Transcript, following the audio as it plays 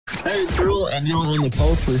Hey, Cyril, and you're on the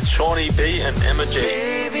pulse with Shawnee B and Emma G.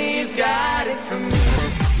 Baby, you got it from me.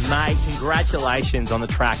 Mate, congratulations on the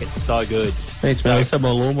track. It's so good. Thanks, man. I just had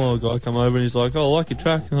my lawnmower guy come over and he's like, oh, I like your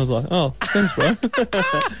track. And I was like, oh, thanks, bro.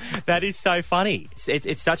 That is so funny.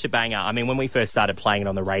 It's such a banger. I mean, when we first started playing it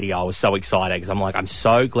on the radio, I was so excited because I'm like, I'm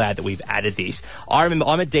so glad that we've added this. I remember,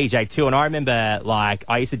 I'm a DJ too, and I remember, like,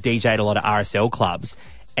 I used to DJ at a lot of RSL clubs,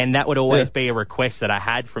 and that would always be a request that I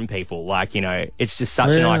had from people. Like, you know, it's just such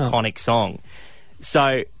an iconic song.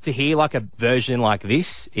 So to hear like a version like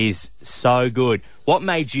this is so good. What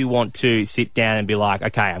made you want to sit down and be like,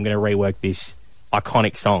 okay, I'm going to rework this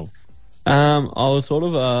iconic song? I was sort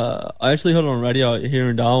of, I actually heard it on radio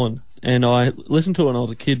here in Darwin, and I listened to it when I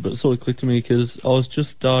was a kid, but it sort of clicked to me because I was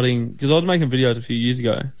just starting, because I was making videos a few years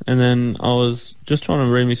ago, and then I was just trying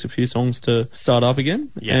to remix a few songs to start up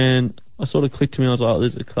again, and I sort of clicked to me, I was like, oh,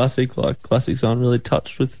 this is a classic, like classics aren't really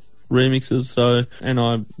touched with remixes, so, and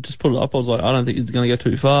I just put it up. I was like, I don't think it's going to go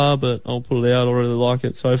too far, but I'll put it out. I really like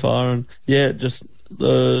it so far, and yeah, just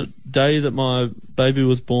the day that my baby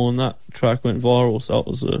was born, that track went viral, so it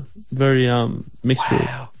was a very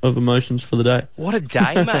mixture of emotions for the day. What a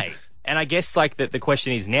day, mate. And I guess, like, the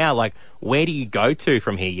question is now, like, where do you go to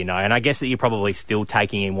from here, you know? And I guess that you're probably still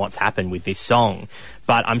taking in what's happened with this song,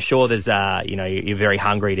 but I'm sure there's, you know, you're very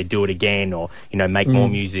hungry to do it again or, you know, make more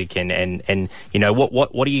music and you know,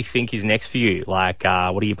 what do you think is next for you? Like,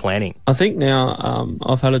 what are you planning? I think now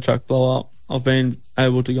I've had a track blow up. I've been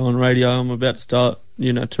able to go on radio. I'm about to start,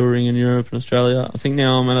 you know, touring in Europe and Australia. I think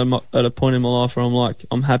now I'm at a point in my life where I'm like,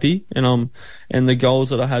 I'm happy, and the goals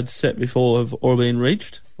that I had set before have all been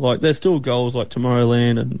reached. Like, there's still goals like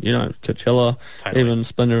Tomorrowland and, you know, Coachella, even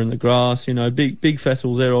Splendor in the Grass, you know, big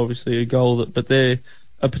festivals. They're obviously a goal but they're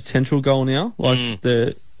a potential goal now. Like,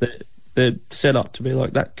 they're set up to be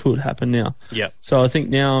like, that could happen now. Yeah. So I think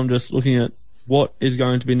now I'm just looking at what is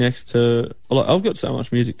going to be next to, like, I've got so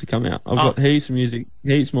much music to come out. I've got heaps of music,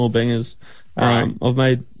 heaps more bangers. I've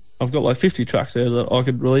got like 50 tracks there that I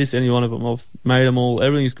could release any one of them. I've made them all.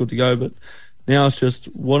 Everything's good to go, but now it's just,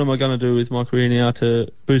 what am I going to do with my career now to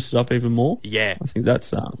boost it up even more? Yeah. I think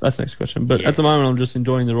that's the next question. But at the moment, I'm just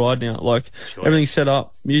enjoying the ride now. Like, everything's set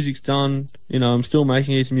up, music's done, you know, I'm still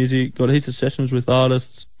making heaps of music, got heaps of sessions with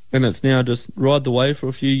artists, and it's now just ride the wave for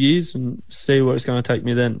a few years and see where it's going to take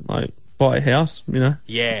me then. Like, buy a house, you know?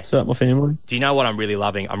 Yeah. Start my family. Do you know what I'm really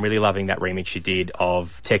loving? I'm really loving that remix you did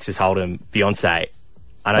of Texas Hold'em, Beyonce.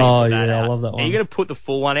 I know you put that out. I love that one. Are you going to put the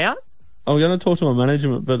full one out? I'm going to talk to my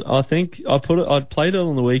management, but I think I played it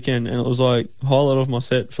on the weekend, and it was like highlight of my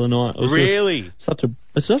set for the night. It was really?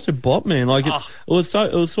 It's such a bop, man. Like, it was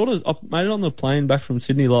sort of, I made it on the plane back from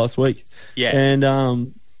Sydney last week. Yeah. And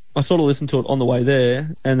I sort of listened to it on the way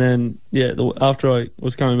there, and then after I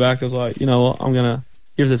was coming back, I was like, you know what, I'm going to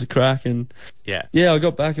give this a crack, and I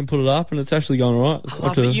got back and put it up, and it's actually going all right. It's I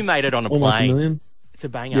love that you made it on a plane. It's a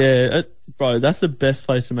banger. Yeah, bro, that's the best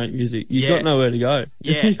place to make music. You've got nowhere to go.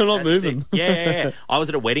 Yeah, you're not moving. Yeah. I was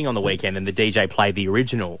at a wedding on the weekend, and the DJ played the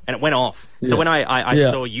original, and it went off. So when I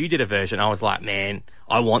saw you did a version, I was like, man,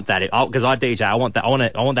 I want that. Because I DJ, I want that. I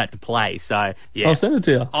want that to play. So yeah, I'll send it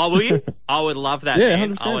to you. Oh, will you? I would love that. Yeah,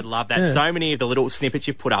 man. 100%. I would love that. Yeah. So many of the little snippets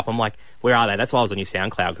you've put up, I'm like, where are they? That's why I was on your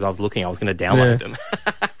SoundCloud, because I was looking. I was going to download them.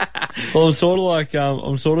 Well, I'm sort of like,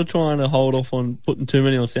 I'm sort of trying to hold off on putting too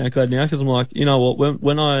many on SoundCloud now, because I'm like, you know what,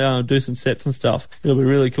 when I do some sets and stuff, it'll be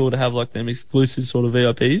really cool to have like them exclusive sort of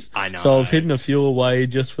VIPs. I know. So I've hidden a few away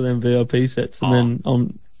just for them VIP sets, and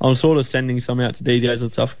then I'm sort of sending some out to DJs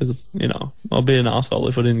and stuff, because, you know, I'll be an arsehole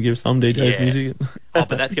if I didn't give some DJs music. But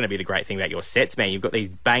that's going to be the great thing about your sets, man. You've got these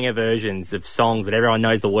banger versions of songs that everyone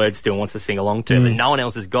knows the words to and wants to sing along to, that no one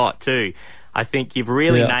else has got too. I think you've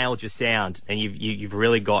really nailed your sound, and you've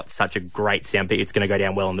really got such a great sound. It's going to go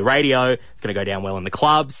down well on the radio. It's going to go down well in the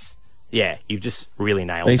clubs. Yeah, you've just really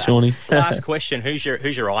nailed Thanks, that. Shawnee. Last question: Who's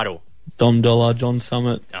your idol? Dom Dollar, John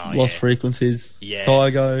Summit, Lost Frequencies,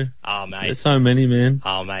 Kygo. Oh, mate. There's so many, man.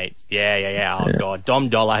 Oh, mate. Yeah. Oh, God. Dom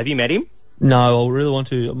Dollar. Have you met him? No, I really want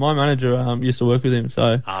to. My manager used to work with him,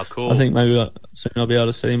 so cool. I think maybe soon I'll be able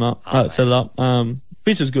to set it up.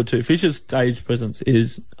 Fisher's good too. Fisher's stage presence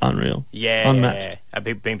is unreal. Yeah, unmatched.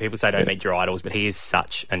 People say don't meet your idols, but he is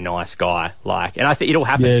such a nice guy. Like, and I think it'll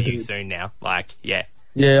happen for you soon now. Like, yeah,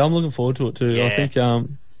 I'm looking forward to it too. Yeah.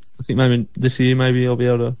 I think maybe this year I'll be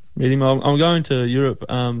able to meet him. I'm going to Europe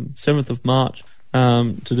 7th of March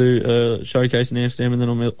to do a showcase in Amsterdam, and then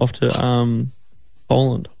I'm off to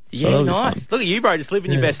Poland. Yeah, so nice. Look at you, bro, just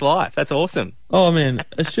living your best life. That's awesome. Oh, man,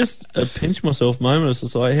 it's just a pinch myself moment. It's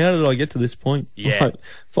just like, how did I get to this point? Yeah. Like,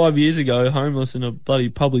 5 years ago, homeless in a bloody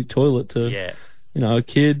public toilet to, you know, a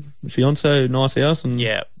kid, fiance, nice house, and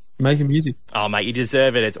making music. Oh, mate, you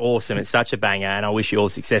deserve it. It's awesome. It's such a banger, and I wish you all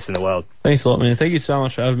the success in the world. Thanks a lot, man. Thank you so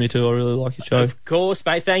much for having me too. I really like your show. Of course,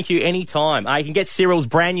 mate. Thank you. Anytime. You can get Cyril's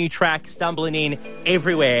brand new track, Stumblin' In,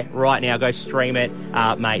 everywhere right now. Go stream it.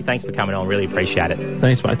 Mate, thanks for coming on. Really appreciate it.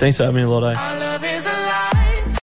 Thanks, mate. Thanks for having me a lot, eh? Our love is a